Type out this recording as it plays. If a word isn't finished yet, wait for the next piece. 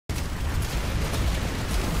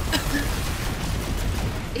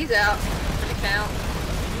He's out. Gonna count.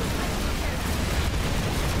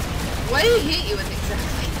 What did he hit you with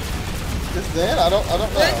exactly? Just then? I don't know.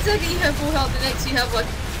 One second you have full health, the next you have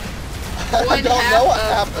like I don't know what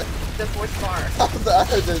happened. The fourth bar.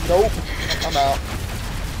 Nope. I'm out.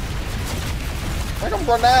 Make them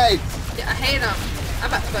grenades. Yeah, I hate them.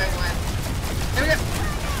 I'm about to throw one. There we go.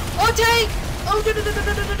 Oh, tank! Oh, I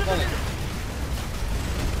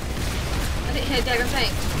didn't hit a daggone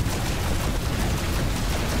tank.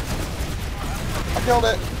 I killed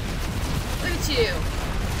it. Look at you.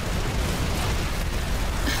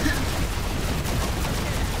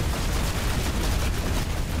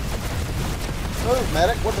 Move,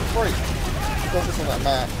 medic. What the freak? Focus on that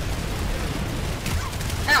map.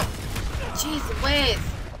 Ow. Jeez, Liz.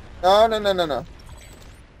 No.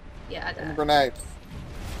 Yeah, I died. Grenades.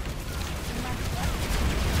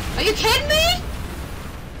 Are you kidding me?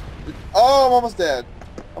 Oh, I'm almost dead.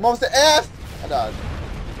 I'm almost dead. F! I died.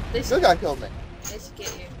 This guy killed me. They should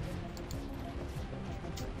get you.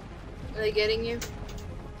 Are they getting you?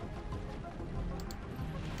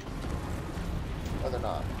 No, they're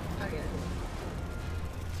not. Okay.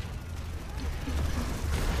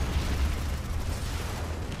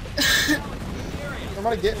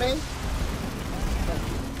 Somebody get me?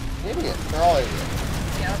 Idiot. They're all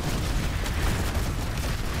idiots. Yep.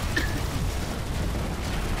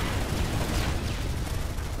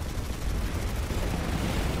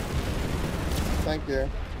 Thank you.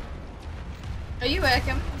 Are you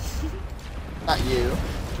welcome? Not you.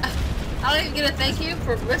 I don't even get a thank you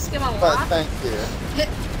for risking my But life. thank you.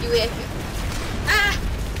 You welcome. Ah!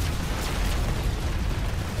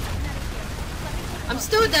 I'm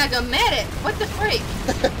still a daggone medic. What the freak?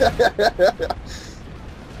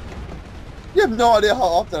 You have no idea how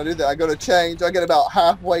often I do that. I go to change. I get about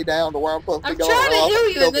halfway down to where I'm supposed to I'm go. trying to heal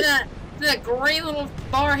you, and then that green little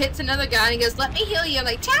bar hits another guy, and he goes, "Let me heal you." I'm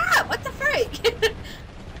like, "Chop! What the freak?"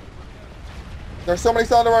 There's so many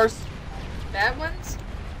Thunderers. Bad ones?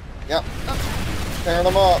 Yep. Oh. Tearing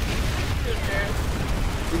them up. Okay.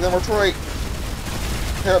 See them retreat.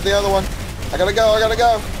 Tear up the other one. I gotta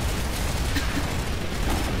go.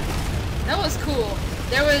 That was cool.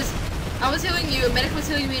 I was healing you, a medic was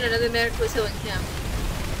healing me, and another medic was healing him.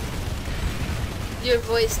 Your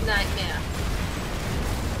voice nightmare.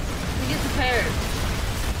 We get prepared.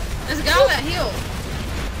 There's a guy on that hill.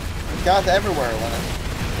 There's guys everywhere, Lennon.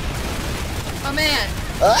 Oh man.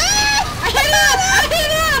 Ah! I hit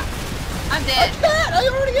him! I'm dead. I can't! I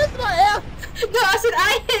already used my F! No, I said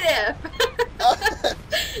I hit him!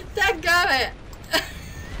 Dadgummit!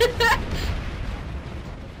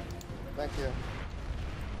 Thank you.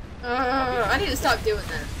 I need to stop doing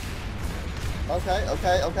that. Okay. I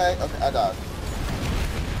died.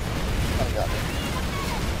 Kinda got me.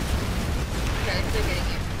 Okay, they're getting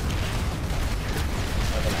you.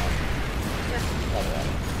 No, they're not. Yeah. No, they're not.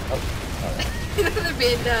 Oh, They're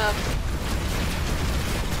being dumb.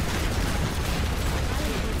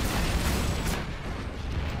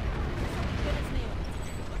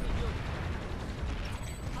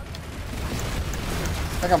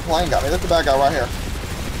 I think I'm playing got me. There's the bad guy right here.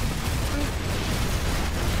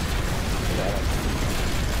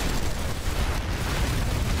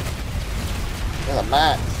 There's a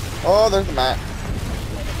Max. Oh, there's a Max.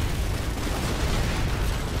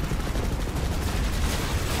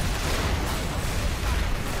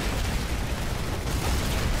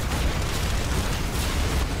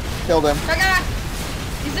 Killed him.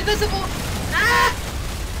 He's invisible! Ah!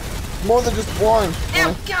 More than just one.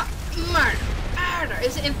 Ow, God, murder!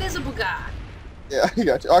 It's an invisible guy. Yeah, he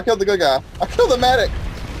got you. I killed the good guy. I killed the medic.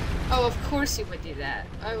 Oh, of course you would do that.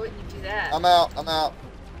 Why wouldn't you do that? I'm out.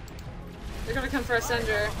 They're gonna come for us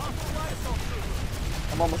under.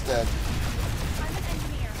 I'm almost dead.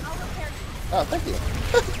 Oh, thank you.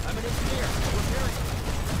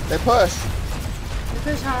 They push. They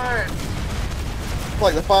push hard. It's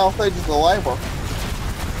like the final stages of labor.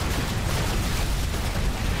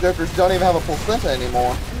 Jokers don't even have a placenta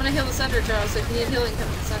anymore. I'm gonna heal the Sunder, Charles, so if you need healing, come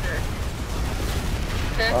to the Sunder.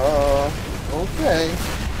 Okay? Okay.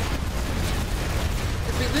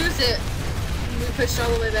 If we lose it, we push all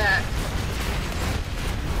the way back.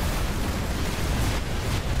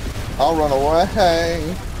 I'll run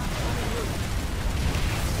away.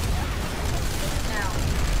 Now.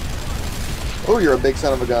 Oh, you're a big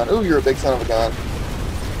son of a gun. Oh, you're a big son of a gun.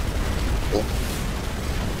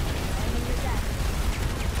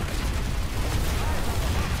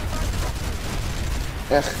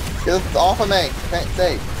 Yeah, get this off of me. Can't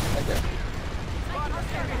save. Thank you.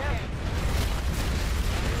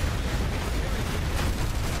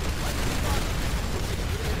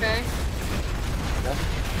 Okay? Yeah.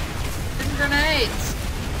 Freaking grenades!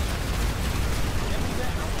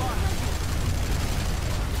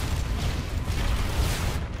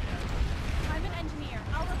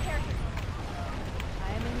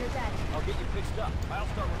 I'll get you fixed up. I'll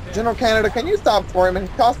start repairing. General Canada, can you stop screaming?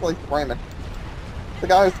 He's constantly screaming. The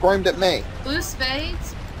guy who screamed at me. Blue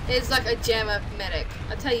Spades is like a jam up medic.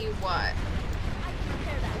 I'll tell you what.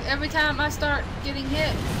 Every time I start getting hit,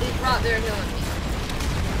 he's right there healing me.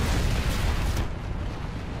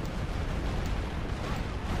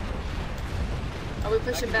 Are we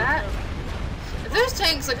pushing back? If there's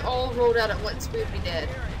tanks like all rolled out at once, we'd be dead.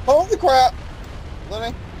 Holy crap!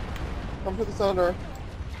 Lenny, come to the cylinder.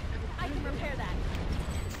 I can repair that.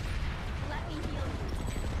 Let me heal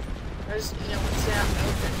you. There's, you know, what's out and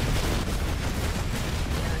open.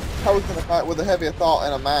 I was gonna fight with a heavy assault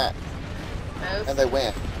and a max, Both. and they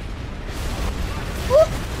win. Woo!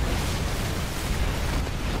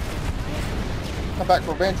 Come back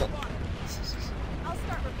for vengeance. I'll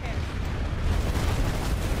start repair.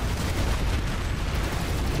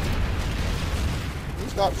 Can you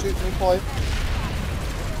stop shooting me, please?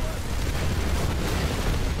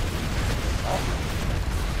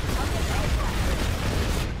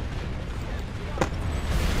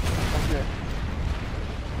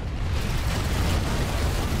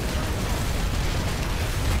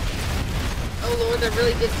 Oh Lord, they're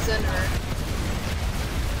really getting us under her.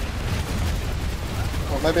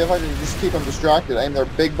 Well, maybe if I can just keep them distracted, aim their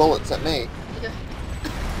big bullets at me. Yeah.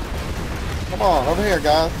 Come on, over here,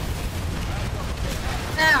 guys.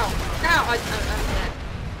 Ow! Ow! I'm dead.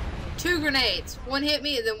 2 grenades. One hit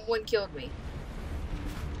me and then one killed me.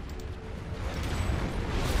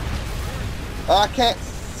 I can't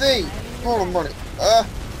see. Hold on, money.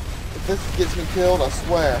 If this gets me killed, I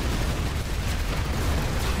swear.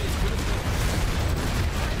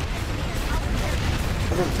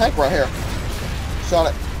 There's a tank right here. Shot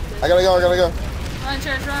it. I gotta go, I gotta go. Run,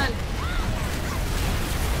 Church, run!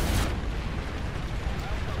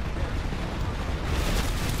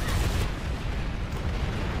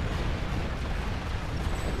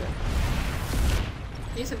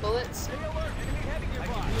 Need some bullets?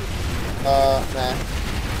 Nah.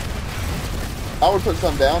 I would put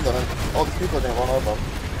some down, though. All these people are gonna run over them.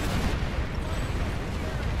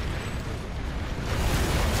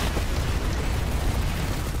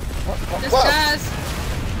 Just Whoa. guys!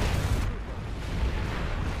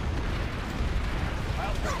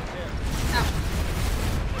 Ow.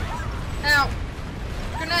 Ow!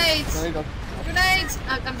 Grenades! No, you don't. Grenades!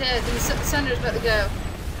 I'm dead. The Sunder's about to go.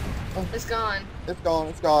 Oh. It's gone. It's gone,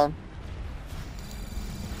 it's gone.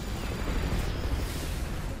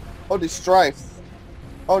 Oh, these stripes.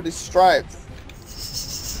 Oh, these stripes.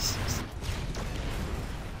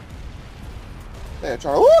 They're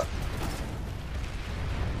trying to. Woo!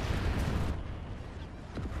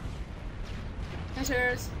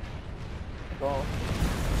 Cheers. Go.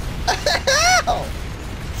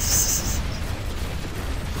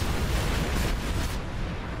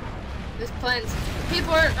 There's planes.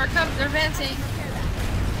 People are coming. They're advancing.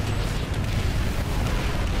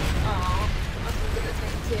 Aw. I'm gonna get this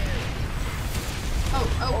thing too.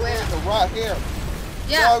 Oh, wait. They're right here.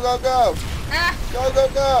 Yeah. Go, go, go. Ah, Go, go,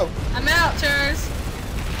 go. I'm out, Chers.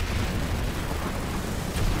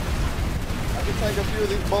 I can take a few of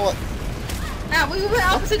these bullets. Ah, we went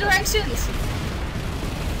opposite directions.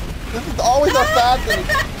 This is always a bad thing.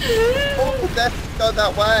 Why would that go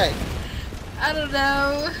that way? I don't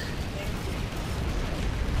know.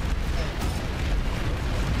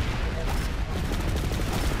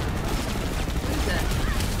 What is that?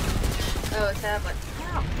 Oh, a tablet.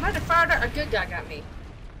 Ow, might have fired out. A good guy got me.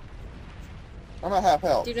 I'm at half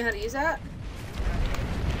health. Do you know how to use that?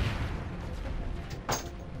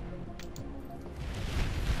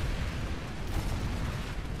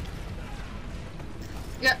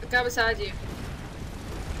 Yeah, guy beside you.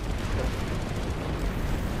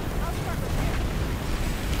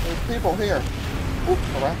 There's people here. Ooh,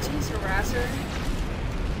 alright. Jeez, harasser.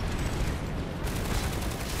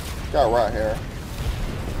 Got right here.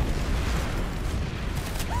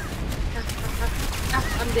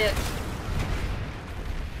 Ah, I'm dead.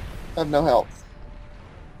 I have no health.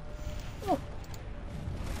 Oh.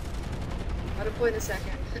 I'll deploy in a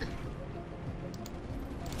second.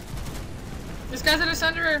 This guy's at us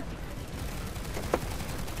under.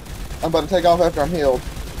 I'm about to take off after I'm healed.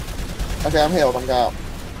 Okay, I'm healed. I'm gone.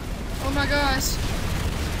 Oh my gosh.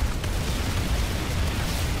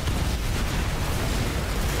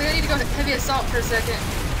 I think I need to go heavy assault for a second.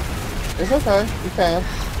 It's okay. You can.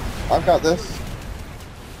 I've got this.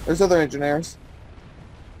 There's other engineers.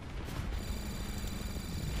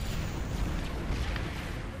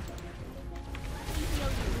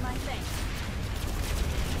 My thanks.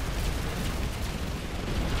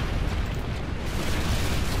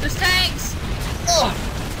 There's tanks! Ugh.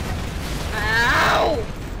 Ow!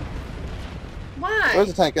 Why?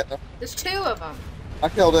 There's a tank in there. There's 2 of them. I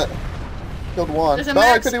killed it. Killed one. There's a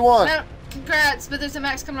Sorry, max. 51. No, congrats, but there's a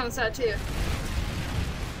max coming on the side too.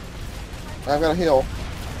 I've got a heal.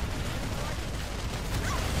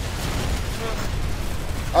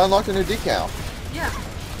 I unlocked a new decal. Yeah.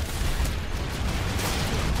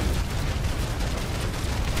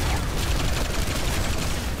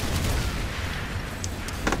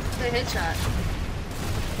 The headshot.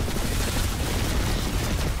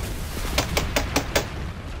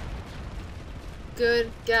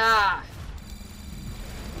 Good guy.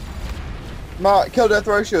 My kill death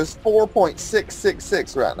ratio is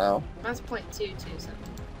 4.666 right now. Mine's 0.22, so.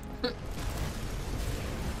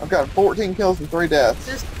 I've got 14 kills and 3 deaths.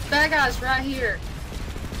 There's bad guys right here.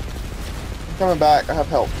 I'm coming back. I have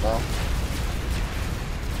help now.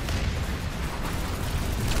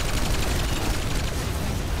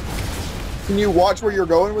 Can you watch where you're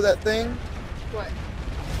going with that thing? What?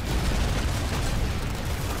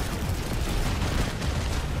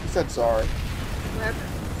 He said sorry. Whatever.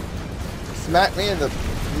 Smacked me in the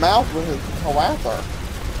mouth with his howitzer.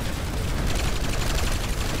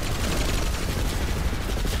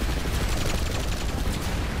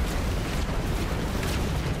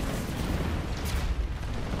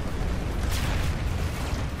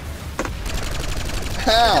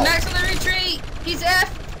 Ow! Max on the retreat! He's F!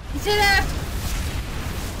 He's hit F!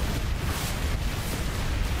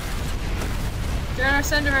 Turn our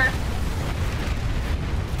send her.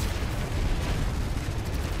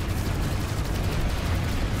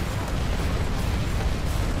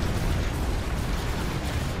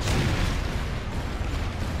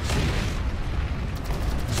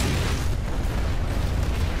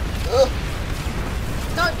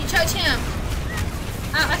 Don't you touch him!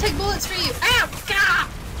 I take bullets for you! Ow! Gah!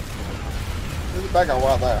 There's a bad guy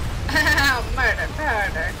right there. Ow! Murder!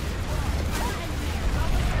 Murder!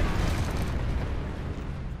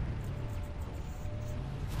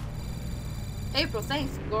 April,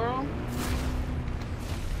 thanks, girl.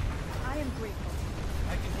 I am grateful.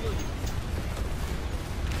 I can heal you.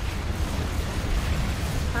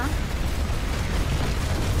 Huh?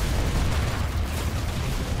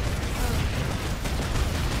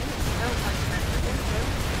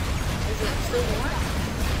 Is it still warm?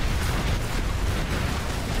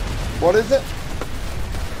 What is it?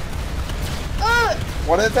 Oh!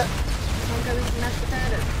 What is it? I'm going to mashed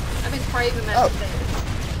potatoes. I've been craving mashed Oh. potatoes.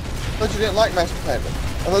 I thought you didn't like mashed potatoes.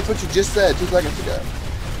 Oh, that's what you just said 2 seconds ago.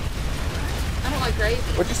 I don't like gravy.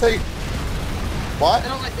 What'd you say? What? I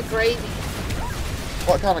don't like the gravy.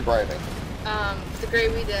 What kind of gravy? The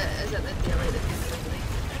gravy that is at the deli that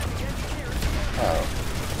Oh.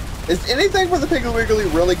 Is anything for the Piggly Wiggly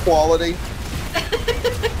really quality?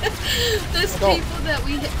 Those Don't. people that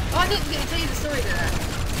we... Oh, I didn't get to tell you the story to that.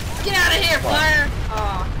 Get out of here, What? flyer!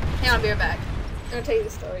 Oh, hang on, I'll be right back. I'm gonna tell you the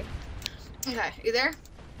story. Okay, you there?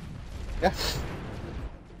 Yeah.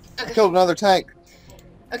 I Okay. killed another tank.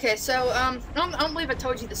 Okay, so, I don't believe I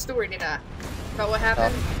told you the story, did I? About what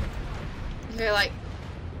happened? Okay, like,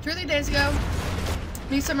 2 or 3 days ago,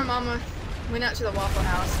 me and Summer Mama went out to the Waffle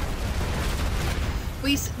House.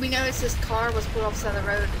 We noticed this car was pulled off the side of the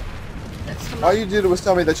road. That's coming All up. you did was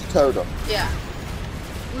tell me that you towed them. Yeah.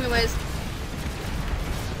 Anyways,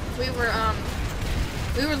 we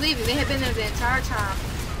were leaving. They had been there the entire time.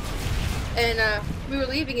 And, we were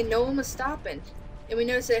leaving and no one was stopping. And we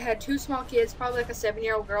noticed it had 2 small kids, probably like a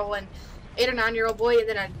 7-year-old girl and 8 or 9-year-old boy, and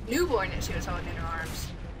then a newborn that she was holding in her arms.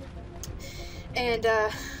 And,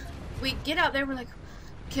 we get out there, we're like,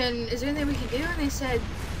 is there anything we can do? And they said,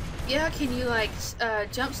 yeah, can you, like,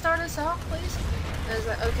 jump start us off, please? And I was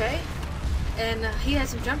like, okay. And he had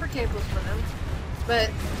some jumper cables with him, but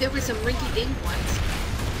there were some rinky-dink ones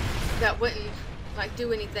that wouldn't, like,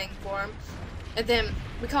 do anything for him. And then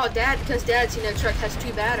we called Dad because Dad's, truck has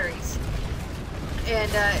 2 batteries.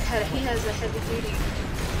 And he has a heavy-duty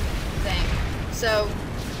thing. So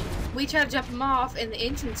we try to jump him off, and the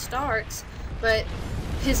engine starts, but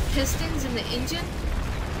his pistons in the engine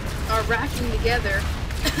are racking together,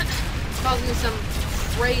 causing some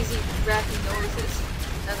crazy racking noises.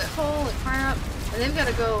 And I was like, holy crap. And then we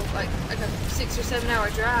gotta go like a 6 or 7 hour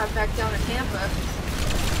drive back down to Tampa.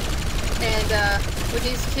 And with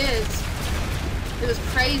these kids, it was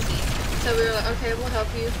crazy. So we were like, okay, we'll help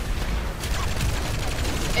you.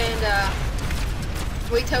 And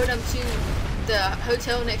we towed them to the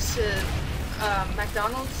hotel next to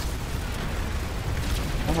McDonald's.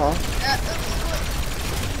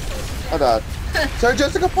 I died. Sarah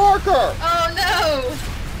Jessica Parker! Oh no!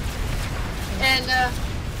 And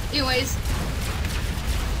anyways,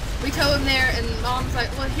 we towed him there, and Mom's like,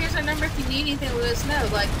 well, here's our number if you need anything, let us know.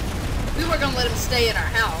 Like, we weren't gonna let him stay in our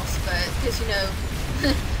house, but because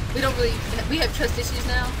we have trust issues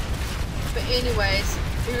now. But anyways,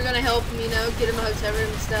 we were gonna help them, you know, get them a hotel room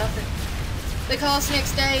and stuff. And they called us the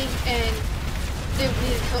next day, and they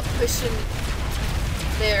needed help pushing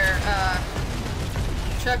their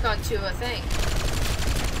truck onto a thing.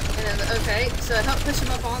 And I was like, okay, so I helped push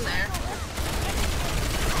them up on there.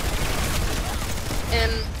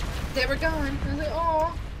 And they were going. I was like,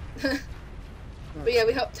 oh. But yeah,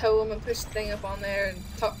 we helped tow them and push the thing up on there and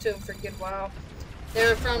talk to them for a good while. They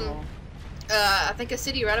were from, I think, a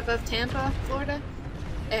city right above Tampa, Florida,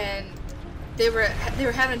 and they were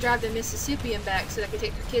having to drive to Mississippi and back so they could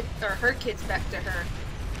take her kids back to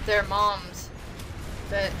their moms.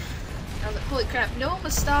 But I was like, holy crap! No one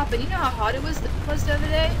was stopping. You know how hot it was the other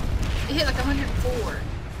day? It hit like 104,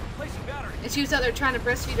 and she was out there trying to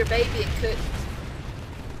breastfeed her baby and couldn't.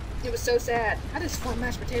 It was so sad. I just formed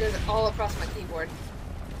mashed potatoes all across my keyboard.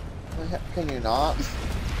 Can you not?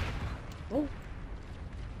 Oh.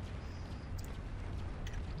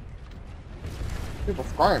 People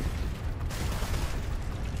scream.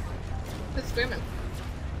 Who's screaming?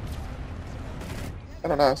 I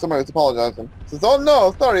don't know. Somebody's apologizing. Says, "Oh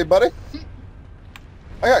no, sorry, buddy.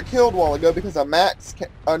 I got killed a while ago because a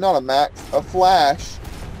flash.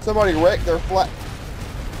 Somebody wrecked their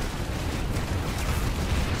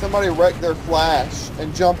Somebody wrecked their flash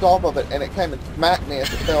and jumped off of it, and it came and smacked me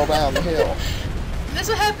as it fell down the hill." And that's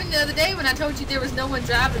what happened the other day when I told you there was no one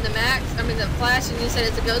driving the flash, and you said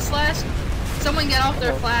it's a ghost flash. Someone got off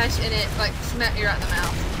their flash and it like smacked me right in the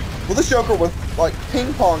mouth. Well, this Joker was like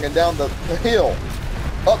ping-ponging down the hill,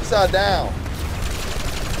 upside down.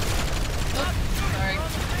 Oops, sorry.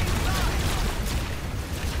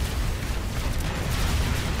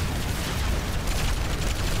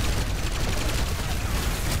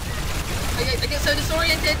 I get so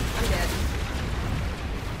disoriented, I'm dead.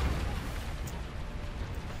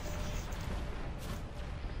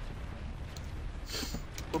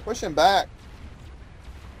 We're pushing back.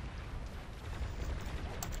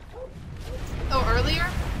 Oh, earlier?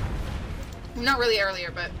 Not really earlier,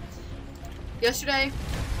 but yesterday,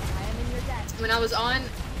 when I was on,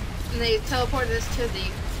 and they teleported us to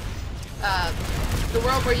the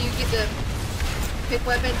world where you get to pick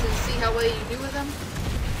weapons and see how well you do with them.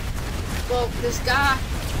 Well, this guy,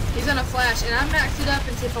 he's on a flash, and I maxed it up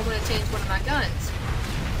and see if I want to change one of my guns.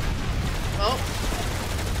 Well,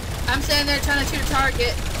 I'm standing there trying to shoot a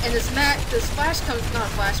target, and this flash comes, not a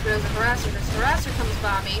flash, but it was a harasser. This harasser comes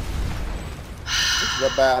by me. This is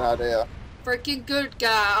a bad idea. Freaking good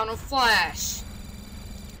guy on a flash.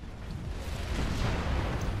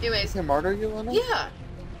 Anyways. He murder you, Lena? Yeah.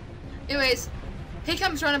 Anyways, he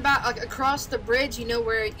comes running by like across the bridge. You know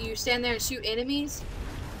where you stand there and shoot enemies?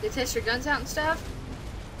 They test your guns out and stuff.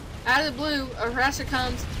 Out of the blue, a harasser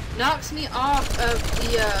comes, knocks me off of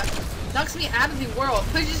knocks me out of the world,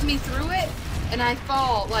 pushes me through it, and I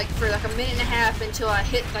fall like for like a minute and a half until I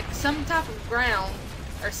hit like some type of ground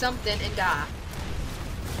or something and die.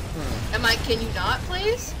 I'm like, can you not,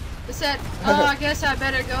 please? They said, oh, I guess I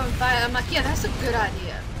better go and fight. I'm like, yeah, that's a good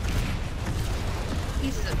idea.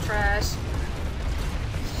 Pieces of trash.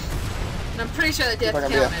 And I'm pretty sure that death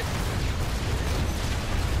counted.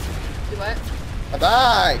 Do what? I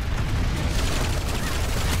died!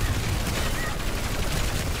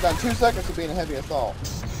 Got 2 seconds of being a heavy assault.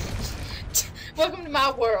 Welcome to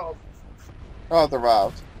my world. Oh, I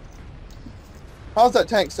survived. How's that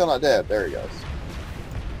tank still not dead? There he goes.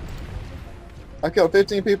 I killed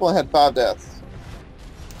 15 people and had 5 deaths.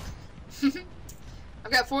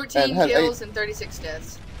 I've got 14 kills and 36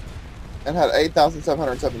 deaths. And had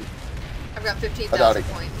 8,707. I've got 15,000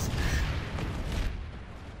 points.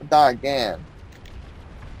 Die again.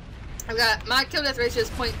 I've got, my kill death ratio is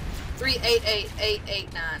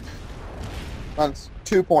 0.388889. Mine's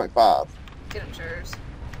 2.5. Get him, Churs.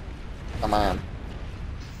 Come on.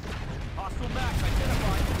 Hostile Mac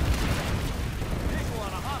identified. Visual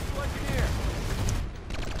on a hostile engineer.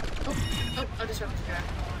 Oh, I just went to the guy.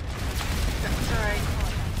 Sorry.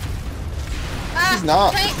 Ah, She's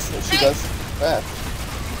not. Tanks, She does best.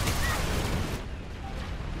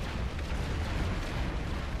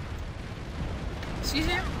 Excuse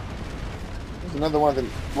you? There's another one of them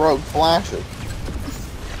rogue flashes.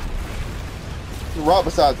 You're right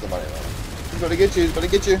beside somebody. He's gonna get you. He's gonna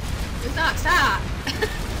get you. It's not. Stop.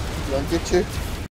 He's gonna get you.